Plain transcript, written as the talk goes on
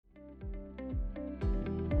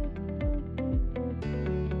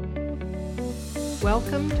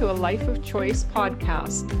Welcome to a Life of Choice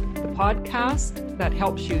podcast, the podcast that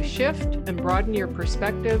helps you shift and broaden your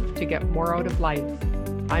perspective to get more out of life.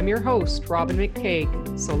 I'm your host, Robin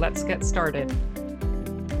McTague, so let's get started.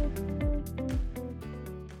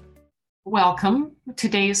 Welcome.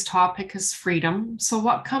 Today's topic is freedom. So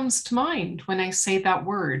what comes to mind when I say that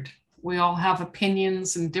word? We all have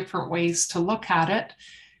opinions and different ways to look at it.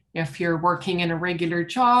 If you're working in a regular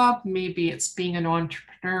job, maybe it's being an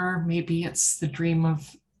entrepreneur, maybe it's the dream of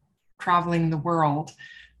traveling the world.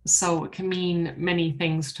 So it can mean many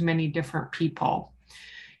things to many different people.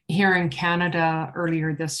 Here in Canada,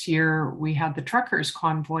 earlier this year, we had the truckers'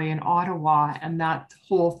 convoy in Ottawa, and that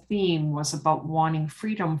whole theme was about wanting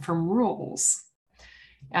freedom from rules.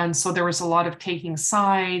 And so there was a lot of taking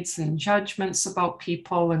sides and judgments about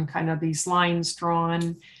people and kind of these lines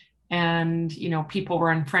drawn. And, people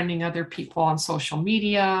were unfriending other people on social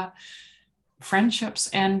media, friendships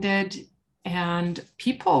ended, and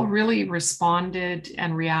people really responded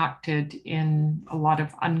and reacted in a lot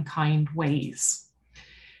of unkind ways.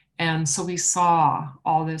 And so we saw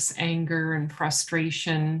all this anger and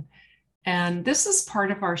frustration. And this is part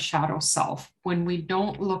of our shadow self. When we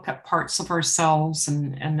don't look at parts of ourselves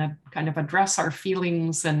and kind of address our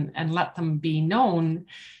feelings and let them be known,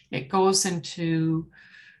 it goes into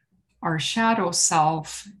our shadow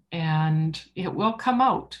self, and it will come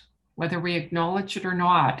out, whether we acknowledge it or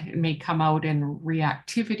not. It may come out in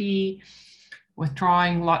reactivity,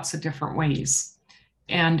 withdrawing, lots of different ways.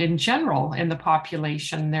 And in general, in the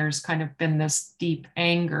population, there's kind of been this deep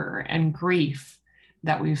anger and grief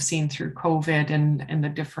that we've seen through COVID and the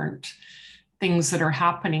different things that are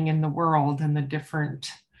happening in the world and the different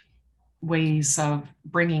ways of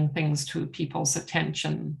bringing things to people's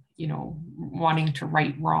attention, wanting to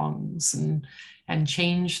right wrongs and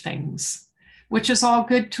change things, which is all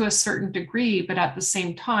good to a certain degree. But at the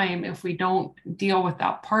same time, if we don't deal with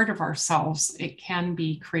that part of ourselves, it can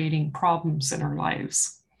be creating problems in our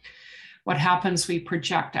lives. What happens, we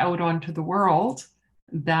project out onto the world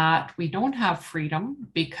that we don't have freedom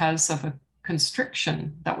because of a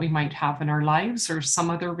constriction that we might have in our lives or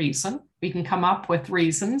some other reason. We can come up with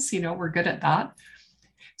reasons, we're good at that.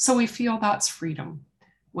 So we feel that's freedom.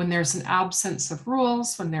 When there's an absence of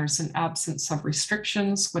rules, when there's an absence of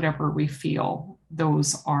restrictions, whatever we feel,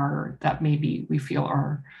 those are that maybe we feel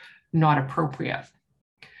are not appropriate.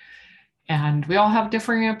 And we all have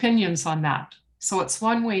differing opinions on that. So it's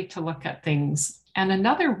one way to look at things. And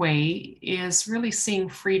another way is really seeing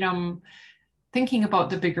freedom, thinking about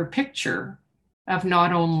the bigger picture of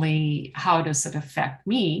not only how does it affect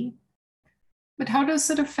me, but how does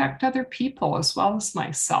it affect other people as well as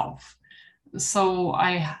myself? So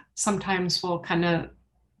I sometimes will kind of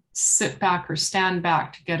sit back or stand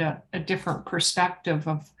back to get a different perspective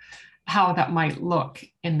of how that might look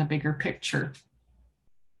in the bigger picture.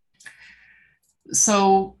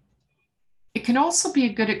 So it can also be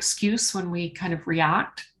a good excuse when we kind of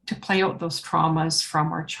react to play out those traumas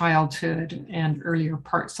from our childhood and earlier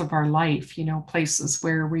parts of our life, places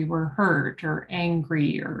where we were hurt or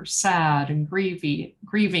angry or sad and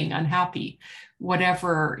grieving, unhappy,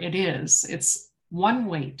 whatever it is. It's one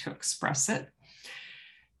way to express it.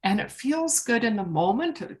 And it feels good in the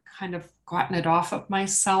moment, to kind of gotten it off of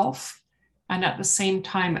myself. And at the same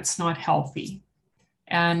time, it's not healthy.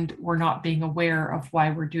 And we're not being aware of why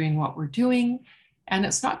we're doing what we're doing. And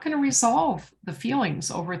it's not going to resolve the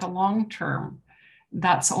feelings over the long term.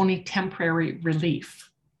 That's only temporary relief.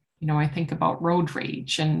 I think about road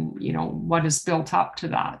rage and, what is built up to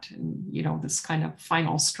that and, this kind of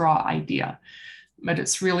final straw idea. But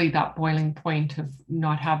it's really that boiling point of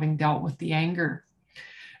not having dealt with the anger.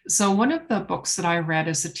 So one of the books that I read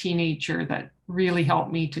as a teenager that really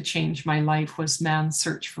helped me to change my life was Man's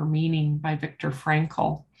Search for Meaning by Viktor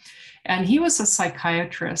Frankl. And he was a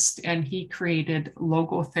psychiatrist, and he created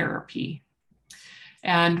logotherapy.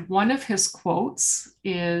 And one of his quotes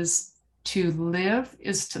is, "To live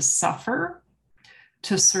is to suffer.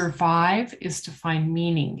 To survive is to find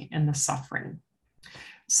meaning in the suffering."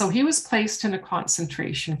 So he was placed in a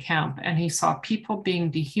concentration camp, and he saw people being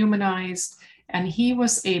dehumanized, and he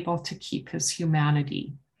was able to keep his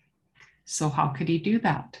humanity. So how could he do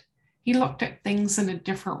that? He looked at things in a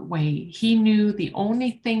different way. He knew the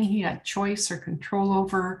only thing he had choice or control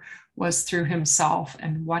over was through himself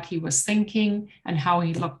and what he was thinking and how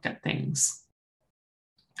he looked at things.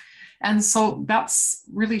 And so that's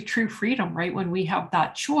really true freedom, right? When we have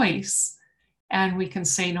that choice and we can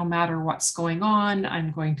say, no matter what's going on, I'm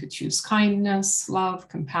going to choose kindness, love,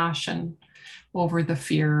 compassion over the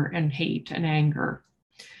fear and hate and anger.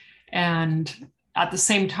 And at the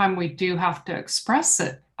same time, we do have to express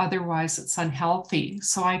it. Otherwise, it's unhealthy.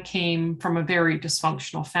 So I came from a very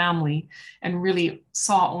dysfunctional family and really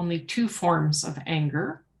saw only two forms of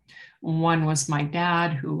anger. One was my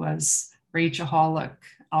dad, who was rageaholic,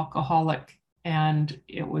 alcoholic, and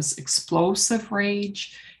it was explosive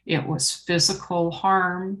rage. It was physical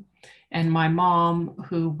harm. And my mom,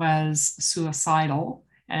 who was suicidal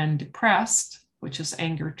and depressed, which is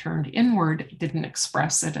anger turned inward, didn't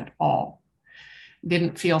express it at all,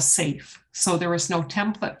 didn't feel safe. So there was no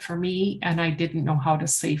template for me, and I didn't know how to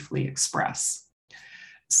safely express.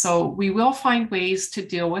 So we will find ways to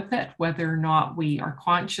deal with it, whether or not we are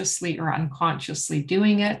consciously or unconsciously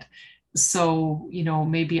doing it. So,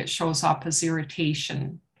 maybe it shows up as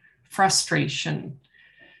irritation, frustration,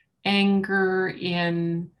 anger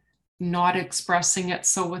in not expressing it,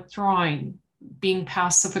 so withdrawing, being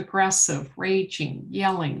passive aggressive, raging,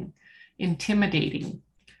 yelling, intimidating.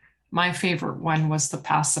 My favorite one was the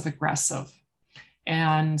passive aggressive.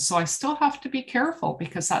 And so I still have to be careful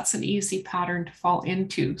because that's an easy pattern to fall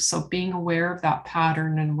into. So being aware of that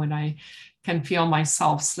pattern, and when I can feel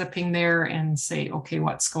myself slipping there and say, okay,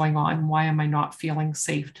 what's going on? Why am I not feeling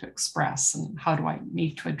safe to express? And how do I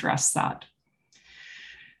need to address that?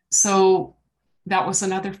 So that was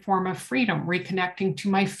another form of freedom, reconnecting to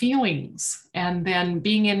my feelings, and then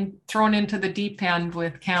being thrown into the deep end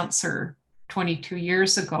with cancer 22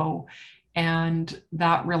 years ago. And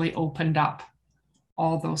that really opened up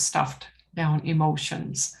all those stuffed down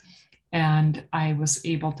emotions. And I was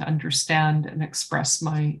able to understand and express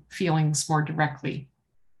my feelings more directly.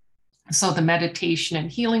 So the meditation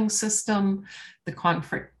and healing system, the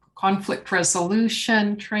conflict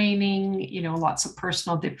resolution training, lots of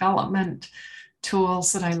personal development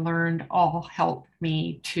tools that I learned all helped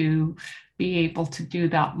me to be able to do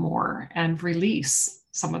that more and release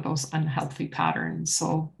some of those unhealthy patterns.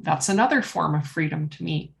 So that's another form of freedom to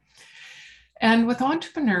me. And with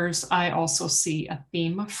entrepreneurs, I also see a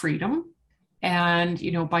theme of freedom. And,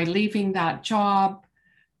 by leaving that job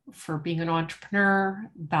for being an entrepreneur,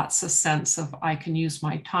 that's a sense of I can use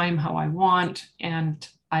my time how I want. And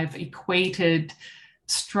I've equated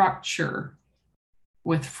structure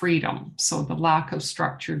with freedom. So the lack of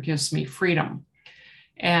structure gives me freedom.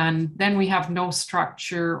 And then we have no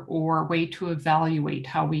structure or way to evaluate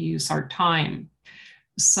how we use our time.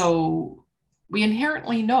 So we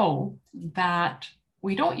inherently know that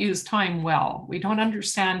we don't use time well. We don't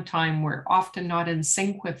understand time. We're often not in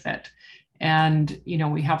sync with it. And,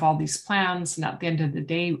 we have all these plans. And at the end of the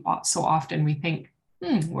day, so often we think,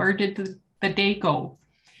 where did the day go?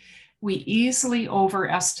 We easily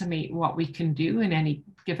overestimate what we can do in any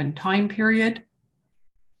given time period.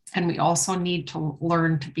 And we also need to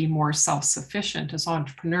learn to be more self-sufficient as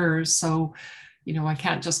entrepreneurs. So, I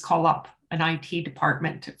can't just call up an IT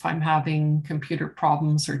department if I'm having computer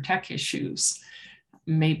problems or tech issues.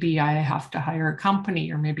 Maybe I have to hire a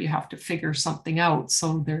company, or maybe I have to figure something out.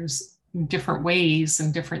 So there's different ways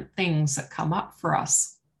and different things that come up for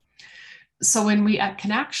us. So when we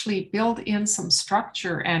can actually build in some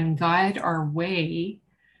structure and guide our way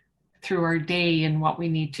through our day and what we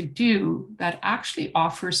need to do, that actually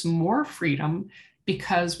offers more freedom,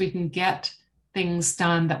 because we can get things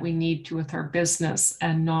done that we need to with our business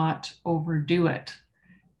and not overdo it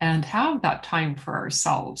and have that time for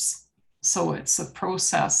ourselves. So it's a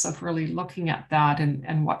process of really looking at that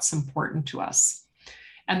and what's important to us.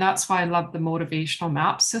 And that's why I love the motivational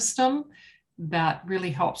map system. That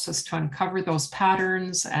really helps us to uncover those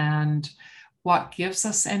patterns and what gives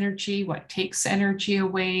us energy, what takes energy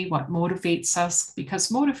away, what motivates us,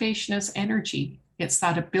 because motivation is energy. It's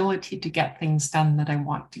that ability to get things done that I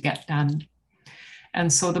want to get done.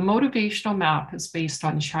 And so the motivational map is based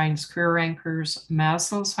on Shine's Career Anchors,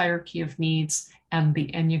 Maslow's Hierarchy of Needs, and the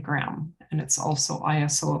Enneagram. And it's also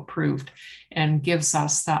ISO approved, and gives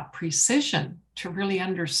us that precision to really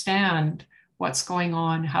understand what's going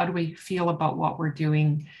on, how do we feel about what we're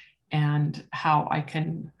doing, and how I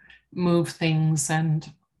can move things and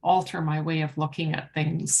alter my way of looking at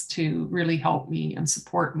things to really help me and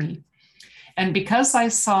support me. And because I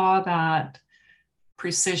saw that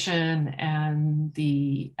precision and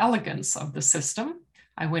the elegance of the system,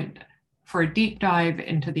 I went for a deep dive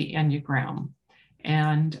into the Enneagram.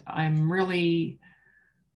 And I'm really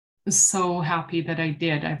so happy that I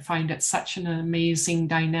did. I find it such an amazing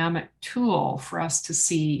dynamic tool for us to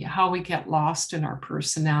see how we get lost in our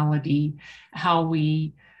personality, how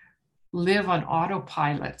we live on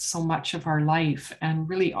autopilot so much of our life, and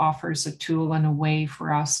really offers a tool and a way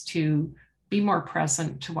for us to be more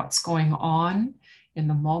present to what's going on in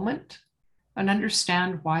the moment, and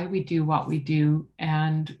understand why we do what we do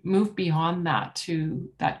and move beyond that to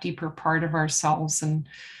that deeper part of ourselves and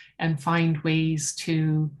find ways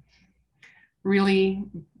to really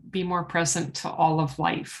be more present to all of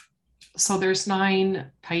life. So there's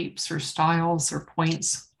 9 types or styles or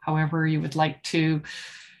points, however you would like to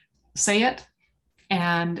say it.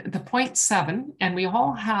 And the point 7, and we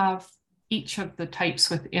all have each of the types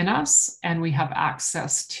within us, and we have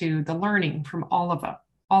access to the learning from all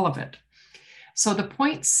of it. So the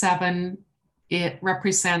point 7, it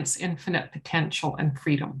represents infinite potential and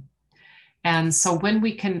freedom. And so when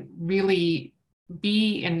we can really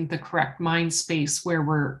be in the correct mind space where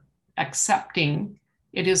we're accepting,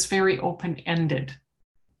 it is very open-ended.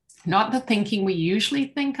 Not the thinking we usually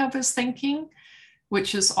think of as thinking,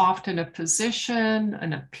 which is often a position,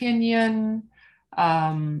 an opinion,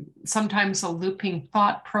 sometimes a looping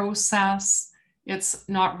thought process. It's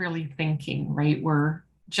not really thinking, right? We're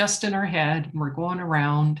just in our head and we're going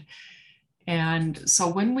around. And so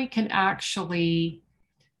when we can actually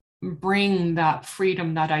bring that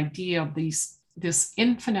freedom, that idea of this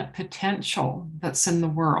infinite potential that's in the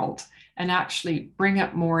world, and actually bring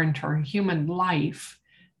it more into our human life,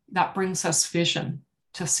 that brings us vision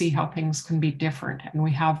to see how things can be different, and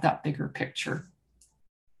we have that bigger picture.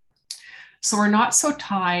 So we're not so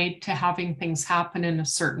tied to having things happen in a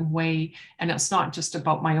certain way, and it's not just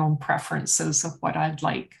about my own preferences of what I'd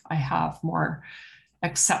like. I have more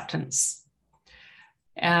acceptance.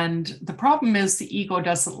 And the problem is the ego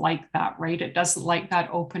doesn't like that, right? It doesn't like that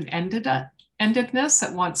open-endedness.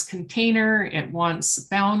 It wants container, it wants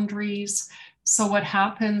boundaries. So what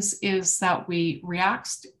happens is that we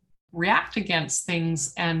react against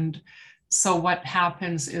things. And so what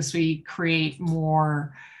happens is we create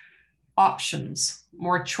more options,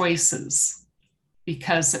 more choices,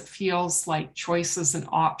 because it feels like choices and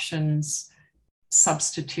options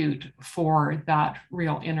substitute for that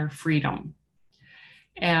real inner freedom.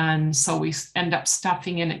 And so we end up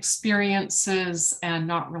stuffing in experiences and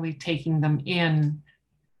not really taking them in.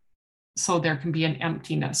 So there can be an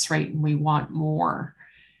emptiness, right? And we want more.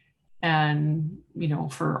 And,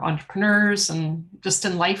 for entrepreneurs and just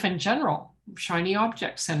in life in general, shiny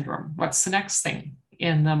object syndrome. What's the next thing?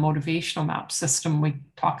 In the motivational map system, we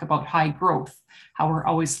talk about high growth, how we're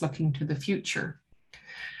always looking to the future.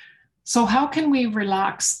 So how can we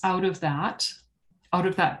relax out of that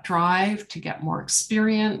drive to get more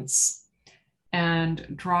experience and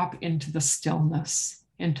drop into the stillness,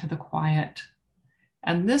 into the quiet?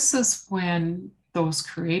 And this is when those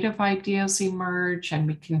creative ideas emerge and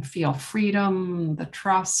we can feel freedom, the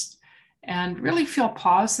trust, and really feel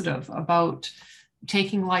positive about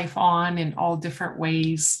taking life on in all different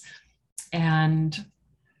ways. And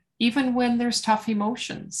even when there's tough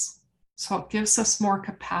emotions. So it gives us more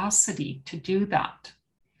capacity to do that,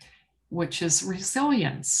 which is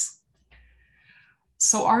resilience.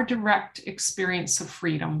 So our direct experience of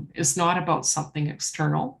freedom is not about something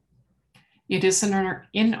external. It is in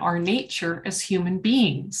our nature as human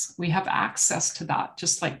beings. We have access to that,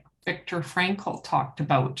 just like Viktor Frankl talked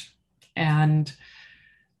about. And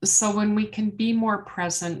so when we can be more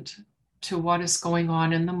present to what is going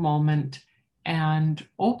on in the moment and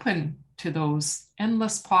open to those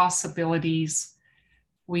endless possibilities,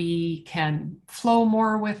 we can flow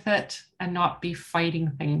more with it and not be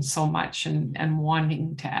fighting things so much and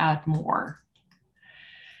wanting to add more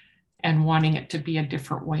and wanting it to be a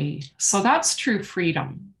different way. So that's true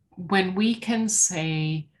freedom. When we can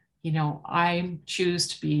say, I choose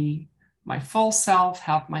to be my full self,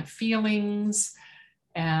 have my feelings,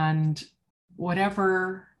 and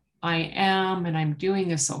whatever I am and I'm doing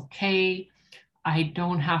is okay. I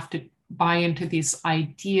don't have to buy into these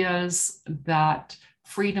ideas that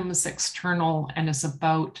freedom is external and is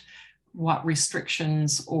about what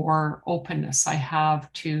restrictions or openness I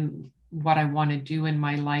have to what I want to do in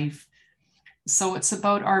my life. So it's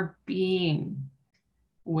about our being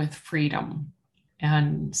with freedom.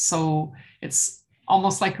 And so it's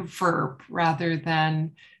almost like a verb rather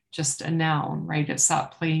than just a noun, right? It's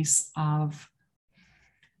that place of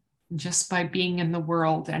just by being in the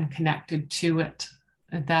world and connected to it,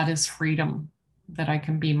 that is freedom, that I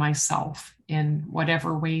can be myself in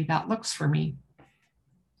whatever way that looks for me.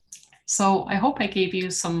 So I hope I gave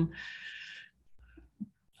you some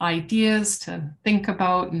ideas to think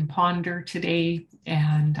about and ponder today,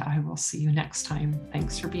 and I will see you next time.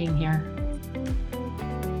 Thanks for being here.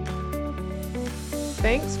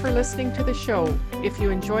 Thanks for listening to the show. If you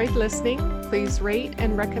enjoyed listening, please rate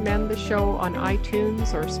and recommend the show on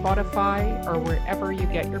iTunes or Spotify or wherever you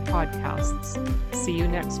get your podcasts. See you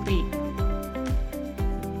next week.